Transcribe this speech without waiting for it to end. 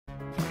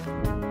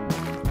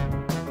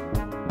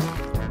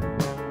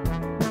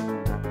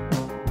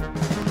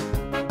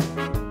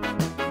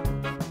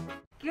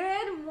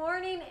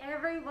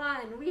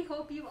everyone. We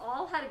hope you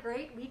all had a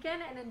great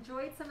weekend and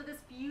enjoyed some of this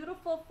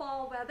beautiful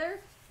fall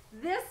weather.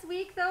 This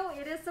week, though,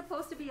 it is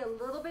supposed to be a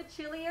little bit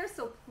chillier,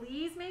 so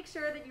please make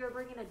sure that you're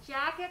bringing a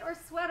jacket or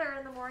sweater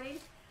in the morning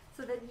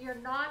so that you're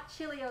not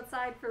chilly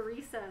outside for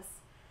recess.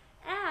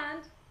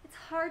 And it's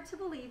hard to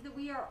believe that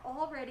we are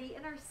already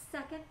in our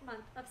second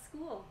month of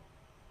school.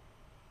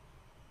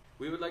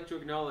 We would like to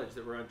acknowledge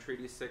that we're on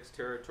Treaty 6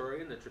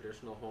 territory in the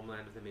traditional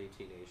homeland of the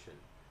Métis Nation.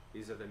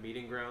 These are the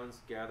meeting grounds,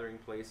 gathering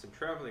place, and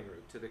traveling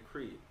route to the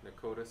Cree,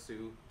 Nakota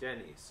Sioux,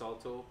 Dene,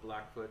 Saulteaux,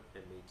 Blackfoot,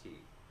 and Métis.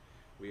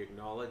 We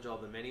acknowledge all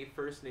the many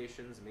First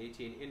Nations,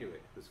 Métis, and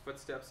Inuit whose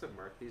footsteps have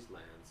marked these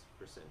lands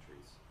for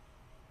centuries.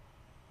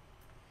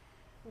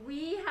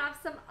 We have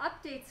some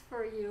updates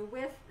for you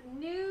with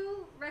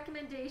new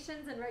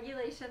recommendations and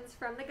regulations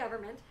from the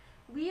government.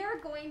 We are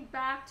going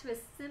back to a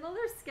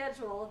similar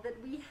schedule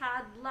that we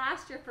had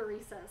last year for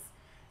recess.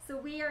 So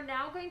we are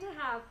now going to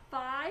have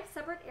 5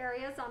 separate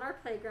areas on our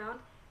playground,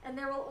 and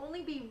there will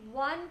only be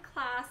 1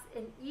 class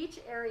in each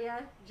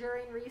area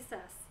during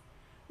recess.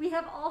 We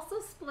have also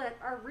split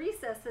our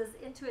recesses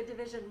into a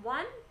Division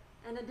 1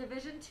 and a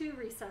Division 2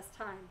 recess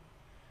time.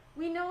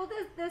 We know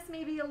that this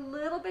may be a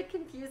little bit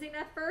confusing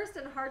at first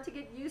and hard to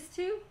get used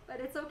to, but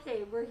it's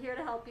okay. We're here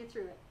to help you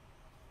through it.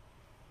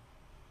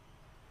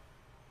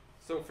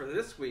 So for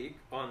this week,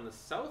 on the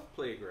South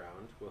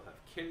Playground, we'll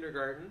have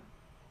kindergarten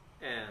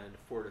and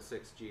 4 to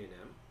 6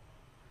 G&M.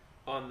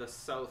 On the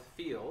South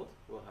Field,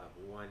 we'll have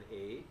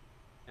 1A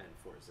and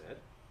 4Z.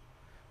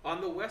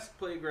 On the West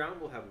Playground,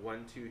 we'll have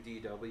 1-2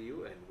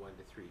 DW and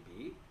 1-3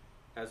 B,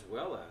 as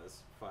well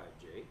as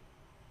 5J.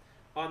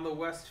 On the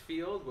West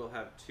Field, we'll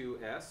have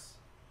 2S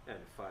and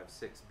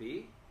 5-6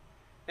 B.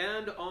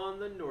 And on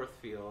the North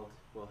Field,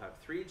 we'll have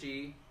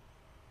 3G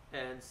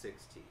and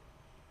 6T.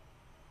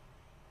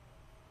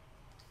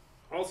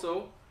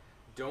 Also,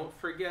 don't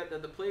forget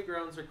that the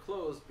playgrounds are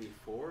closed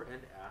before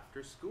and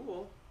after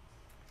school.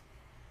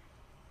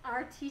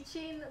 Our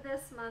teaching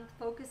this month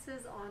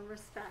focuses on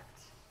respect.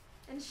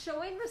 And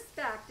showing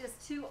respect is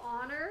to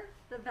honor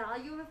the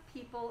value of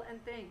people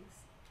and things.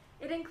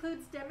 It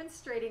includes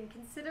demonstrating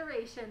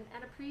consideration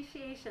and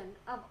appreciation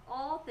of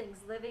all things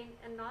living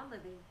and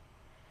non-living.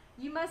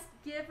 You must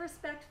give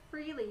respect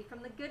freely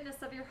from the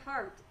goodness of your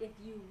heart if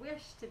you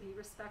wish to be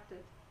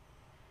respected.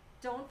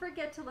 Don't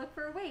forget to look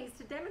for ways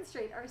to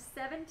demonstrate our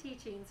 7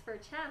 teachings for a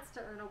chance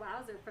to earn a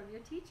wowzer from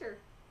your teacher.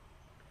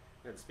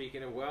 And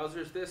speaking of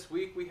wowzers, this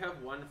week we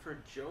have one for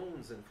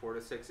Jones in 4 to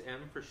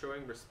 6M for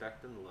showing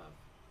respect and love.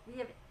 We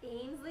have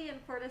Ainsley in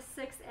 4 to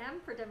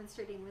 6M for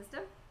demonstrating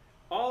wisdom.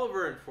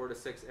 Oliver in 4 to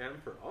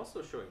 6M for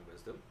also showing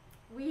wisdom.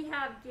 We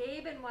have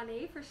Gabe in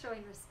 1A for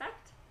showing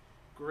respect.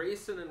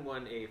 Grayson in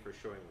 1A for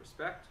showing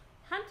respect.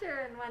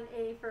 Hunter in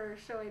 1A for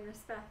showing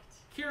respect.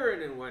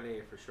 Kieran in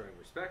 1A for showing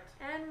respect.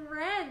 And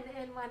Ren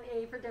in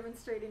 1A for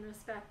demonstrating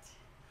respect.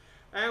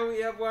 And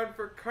we have one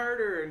for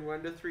Carter in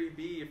 1 to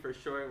 3B for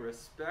showing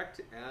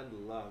respect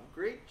and love.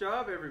 Great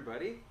job,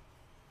 everybody.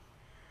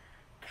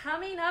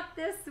 Coming up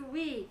this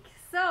week.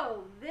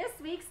 So, this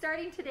week,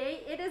 starting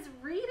today, it is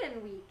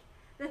Readin' Week.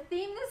 The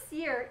theme this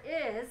year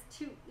is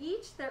to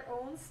each their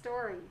own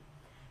story.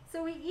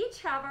 So we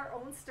each have our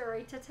own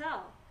story to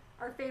tell,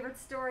 our favorite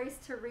stories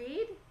to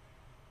read.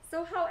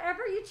 So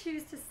however you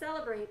choose to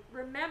celebrate,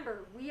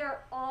 remember, we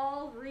are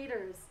all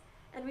readers.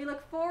 And we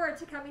look forward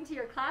to coming to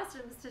your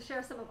classrooms to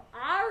share some of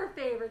our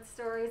favorite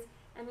stories.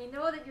 And we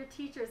know that your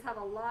teachers have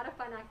a lot of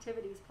fun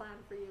activities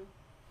planned for you.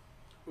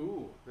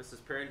 Ooh, Mrs.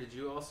 Perrin, did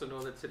you also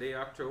know that today,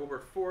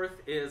 October 4th,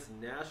 is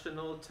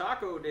National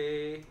Taco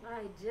Day?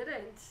 I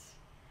didn't.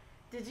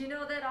 Did you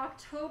know that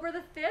October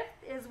the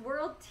 5th is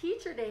World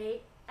Teacher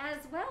Day, as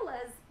well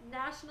as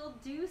National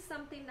Do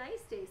Something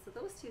Nice Day? So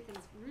those two things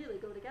really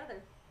go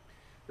together.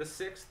 The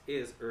 6th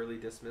is Early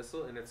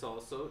Dismissal, and it's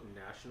also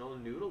National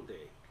Noodle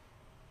Day.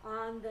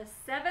 On the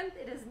 7th,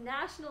 it is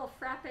National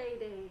Frappe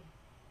Day.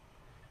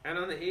 And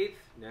on the 8th,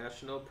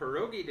 National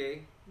Pierogi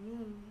Day.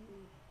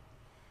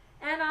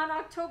 And on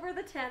October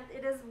the 10th,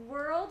 it is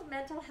World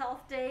Mental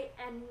Health Day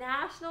and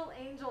National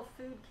Angel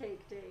Food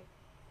Cake Day.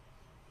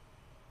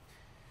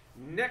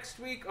 Next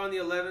week on the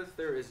 11th,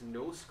 there is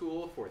no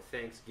school for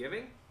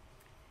Thanksgiving.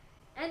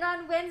 And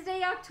on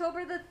Wednesday,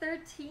 October the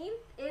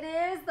 13th, it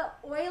is the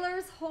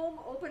Oilers home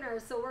opener.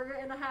 So we're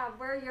going to have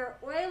wear your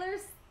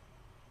Oilers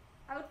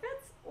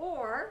outfits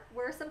or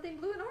wear something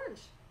blue and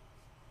orange.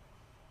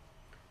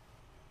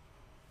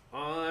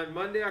 On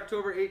Monday,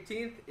 October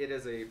 18th, it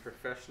is a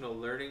professional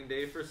learning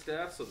day for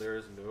staff, so there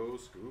is no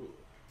school.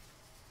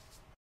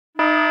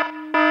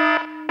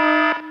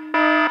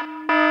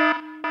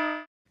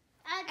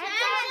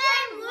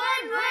 Attention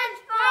Woodridge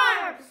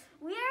Farms!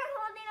 We are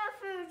holding a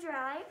food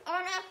drive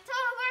on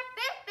October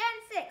 5th and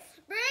 6th.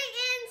 Bring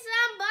in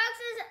some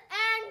boxes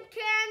and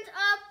cans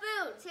of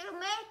food to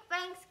make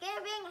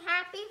Thanksgiving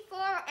happy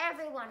for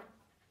everyone.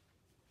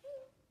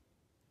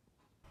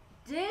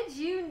 Did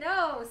you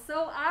know?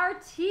 So our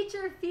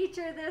teacher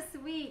feature this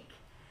week.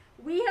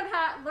 We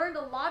have learned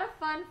a lot of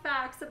fun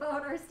facts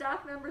about our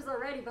staff members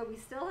already, but we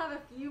still have a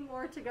few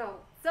more to go.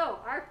 So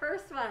our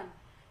first one,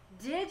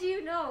 Did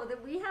you know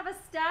that we have a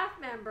staff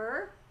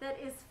member that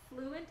is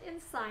fluent in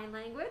sign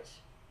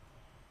language?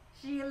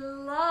 She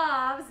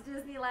loves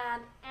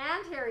Disneyland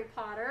and Harry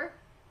Potter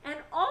and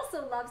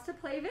also loves to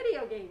play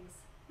video games.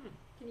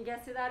 Can you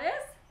guess who that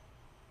is?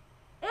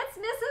 It's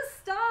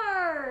Mrs.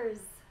 Stars!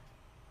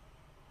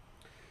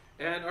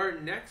 And our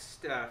next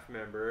staff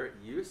member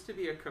used to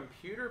be a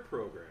computer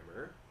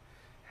programmer,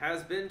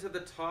 has been to the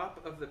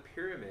top of the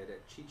pyramid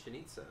at Chichen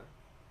Itza,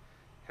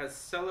 has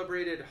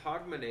celebrated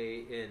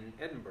Hogmanay in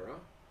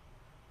Edinburgh,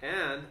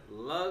 and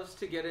loves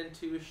to get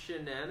into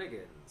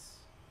shenanigans.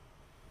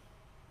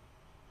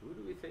 Who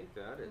do we think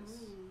that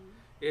is?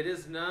 It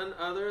is none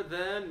other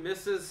than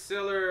Mrs.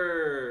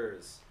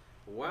 Sillers.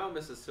 Wow,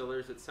 Mrs.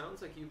 Sillers, it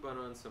sounds like you've been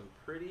on some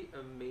pretty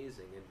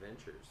amazing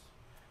adventures.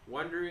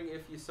 Wondering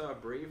if you saw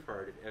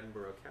Braveheart at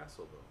Edinburgh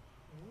Castle,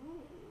 though.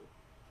 Ooh.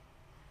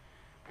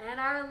 And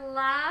our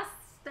last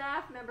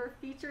staff member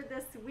featured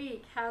this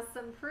week has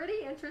some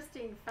pretty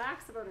interesting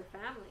facts about her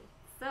family.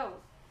 So,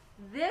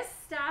 this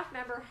staff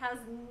member has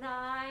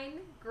 9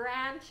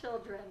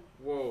 grandchildren.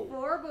 Whoa.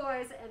 4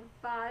 boys and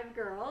 5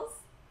 girls.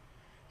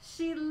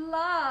 She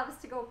loves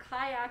to go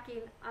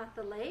kayaking at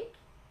the lake,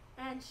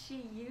 and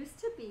she used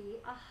to be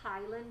a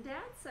Highland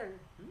dancer.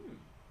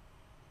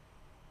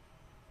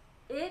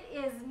 It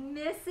is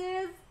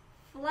Mrs.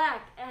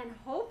 Fleck, and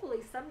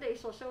hopefully someday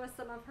she'll show us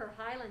some of her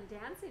Highland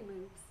dancing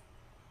moves.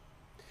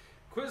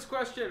 Quiz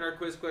question. Our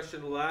quiz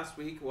question last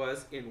week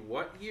was, in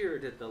what year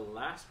did the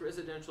last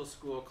residential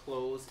school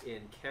close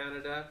in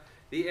Canada?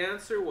 The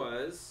answer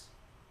was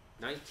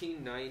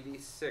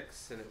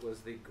 1996, and it was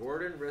the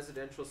Gordon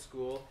Residential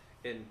School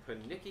in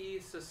Panicki,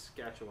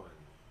 Saskatchewan.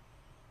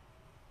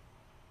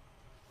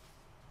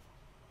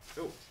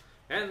 Oh,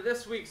 and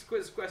this week's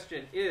quiz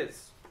question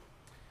is,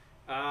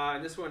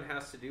 and this one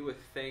has to do with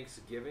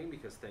Thanksgiving,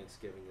 because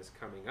Thanksgiving is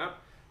coming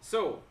up.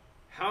 So,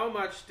 how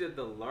much did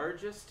the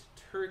largest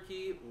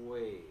turkey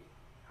weigh?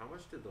 How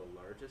much did the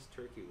largest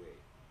turkey weigh?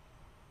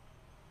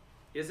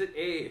 Is it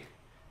A,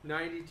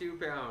 92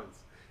 pounds?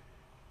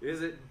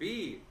 Is it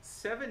B,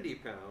 70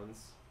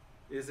 pounds?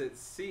 Is it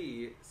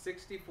C,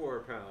 64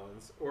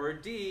 pounds? Or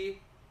D,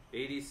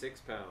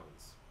 86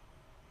 pounds?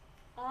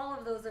 All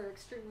of those are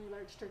extremely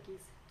large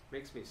turkeys.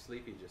 Makes me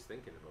sleepy just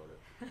thinking about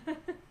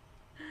it.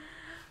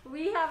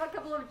 We have a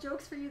couple of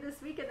jokes for you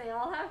this week, and they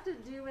all have to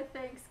do with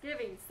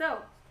Thanksgiving. So,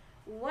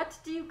 what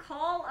do you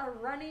call a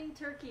running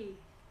turkey?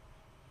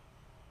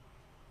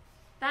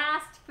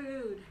 Fast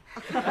food.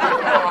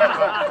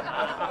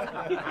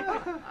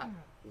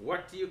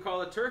 What do you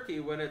call a turkey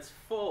when it's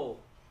full?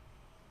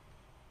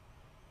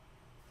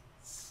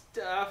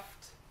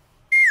 Stuffed.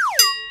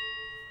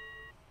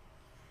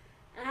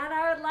 And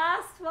our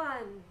last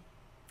one.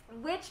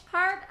 Which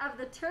part of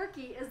the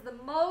turkey is the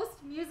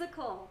most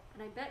musical?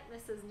 And I bet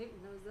Mrs. Newton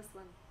knows this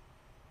one.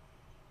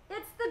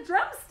 It's the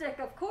drumstick,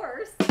 of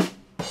course.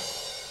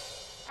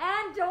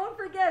 And don't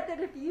forget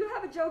that if you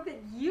have a joke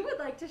that you would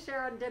like to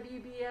share on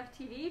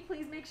WBFTV,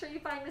 please make sure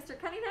you find Mr.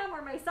 Cunningham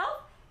or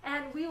myself,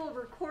 and we will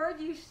record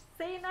you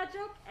saying that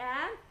joke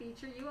and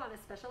feature you on a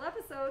special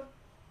episode.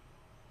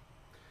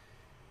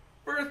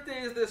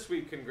 Birthdays this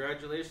week.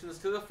 Congratulations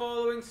to the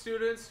following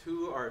students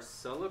who are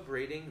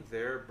celebrating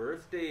their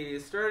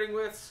birthdays, starting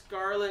with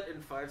Scarlett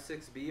in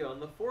 5-6B on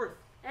the 4th.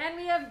 And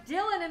we have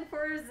Dylan in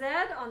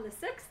 4Z on the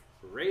 6th.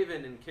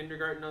 Raven in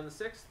kindergarten on the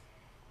 6th.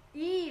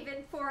 Eve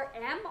in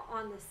 4M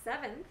on the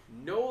 7th.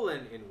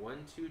 Nolan in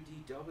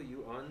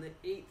 1-2DW on the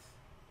 8th.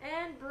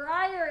 And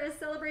Briar is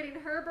celebrating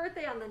her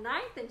birthday on the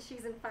 9th, and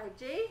she's in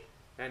 5J.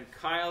 And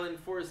Kyle in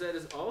 4Z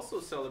is also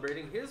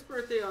celebrating his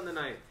birthday on the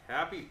 9th.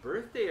 Happy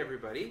birthday,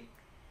 everybody.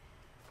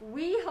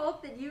 We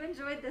hope that you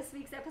enjoyed this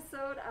week's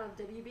episode of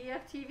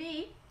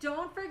WBFTV.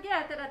 Don't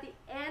forget that at the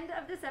end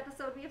of this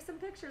episode, we have some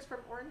pictures from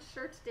Orange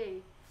Shirt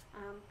Day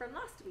from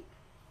last week.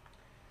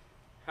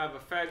 Have a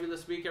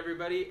fabulous week,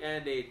 everybody,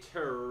 and a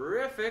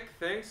terrific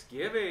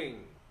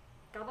Thanksgiving.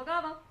 Gobble,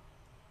 gobble.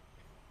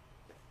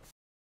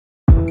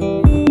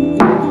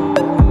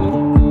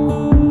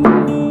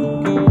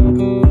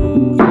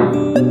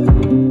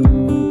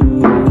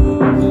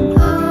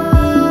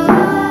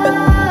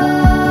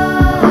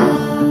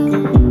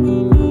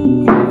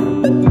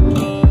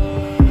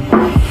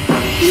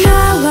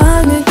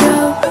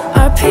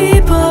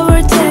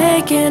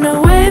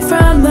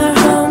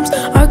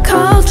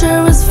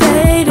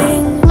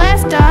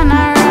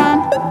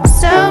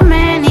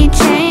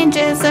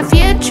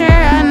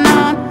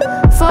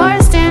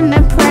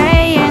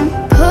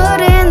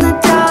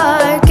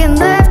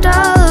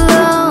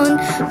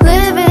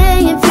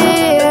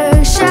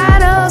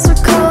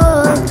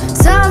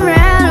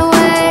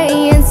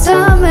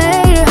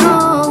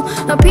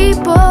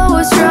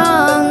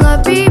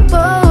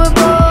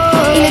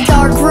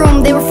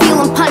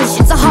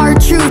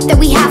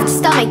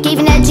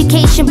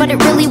 But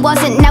it really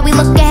wasn't. Now we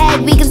look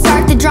ahead, we can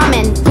start the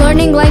drumming.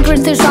 Learning language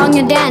through song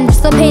and dance.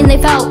 The pain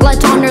they felt,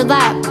 let's honor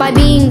that. By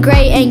being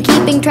great and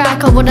keeping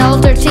track of what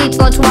elders teach,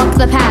 let's walk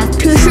the path.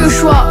 To shoo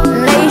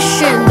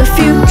nation. The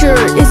future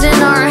is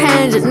in our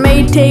hands. It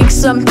may take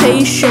some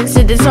patience.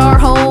 It is our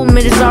home,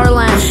 it is our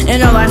land.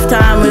 In a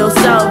lifetime we'll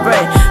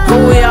celebrate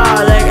who we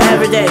are like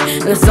every day.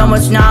 There's so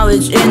much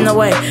knowledge in the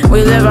way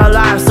we live our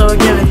lives, so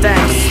again